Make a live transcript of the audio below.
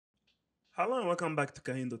Hello and welcome back to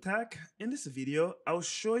KahindoTech. In this video, I'll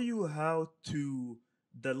show you how to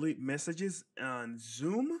delete messages on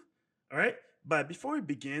Zoom. All right, but before we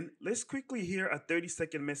begin, let's quickly hear a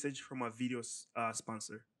 30-second message from our video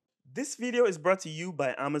sponsor. This video is brought to you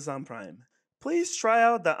by Amazon Prime. Please try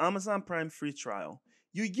out the Amazon Prime free trial.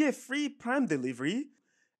 You get free Prime delivery,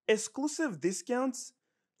 exclusive discounts,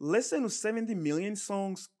 listen to 70 million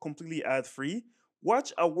songs completely ad-free,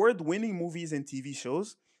 watch award-winning movies and TV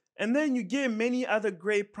shows, and then you get many other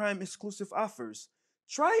great Prime exclusive offers.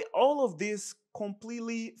 Try all of this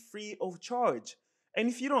completely free of charge. And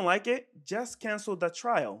if you don't like it, just cancel the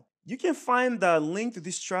trial. You can find the link to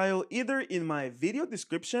this trial either in my video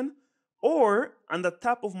description or on the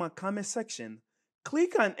top of my comment section.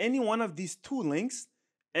 Click on any one of these two links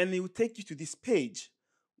and it will take you to this page.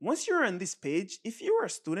 Once you're on this page, if you're a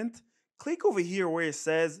student, click over here where it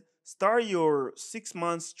says start your 6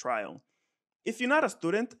 months trial. If you're not a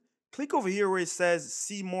student, click over here where it says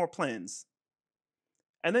see more plans.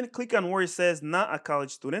 And then click on where it says not a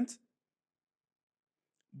college student.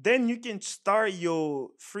 Then you can start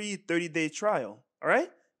your free 30-day trial. All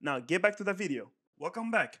right? Now get back to the video.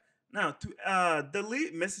 Welcome back. Now to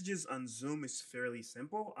delete messages on Zoom is fairly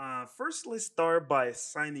simple. First, let's start by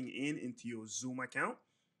signing in into your Zoom account.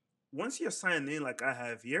 Once you're signed in like I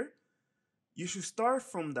have here, you should start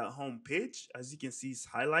from the home page. As you can see, it's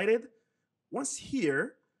highlighted. Once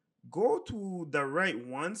here, go to the right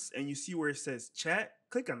once and you see where it says chat.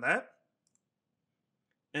 Click on that.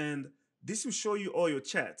 And this will show you all your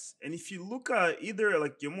chats. And if you look at either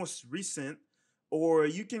like your most recent, or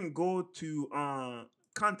you can go to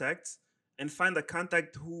contacts and find the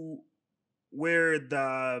contact where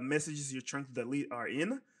the messages you're trying to delete are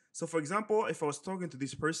in. So for example, if I was talking to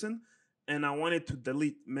this person and I wanted to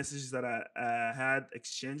delete messages that I had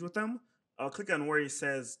exchanged with them, I'll click on where it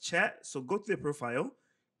says chat. So go to the profile,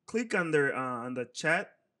 click on the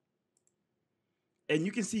chat, and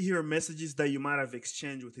you can see here messages that you might have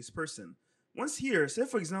exchanged with this person. Once here, say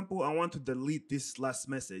for example, I want to delete this last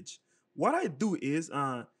message. What I do is,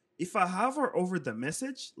 if I hover over the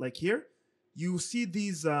message, like here, you see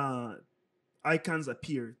these icons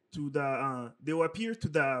appear to the, they will appear to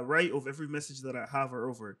the right of every message that I hover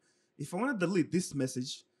over. If I want to delete this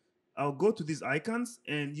message, I'll go to these icons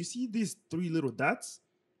and you see these three little dots.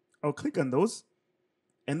 I'll click on those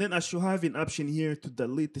and then I should have an option here to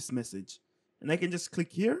delete this message. And I can just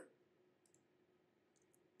click here.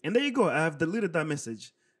 And there you go. I have deleted that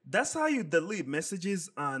message. That's how you delete messages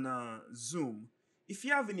on Zoom. If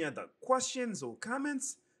you have any other questions or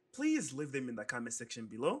comments, please leave them in the comment section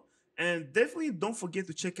below. And definitely don't forget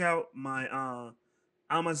to check out my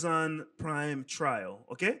Amazon Prime trial.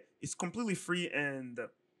 Okay? It's completely free and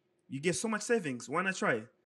you get so much savings. Why not try it?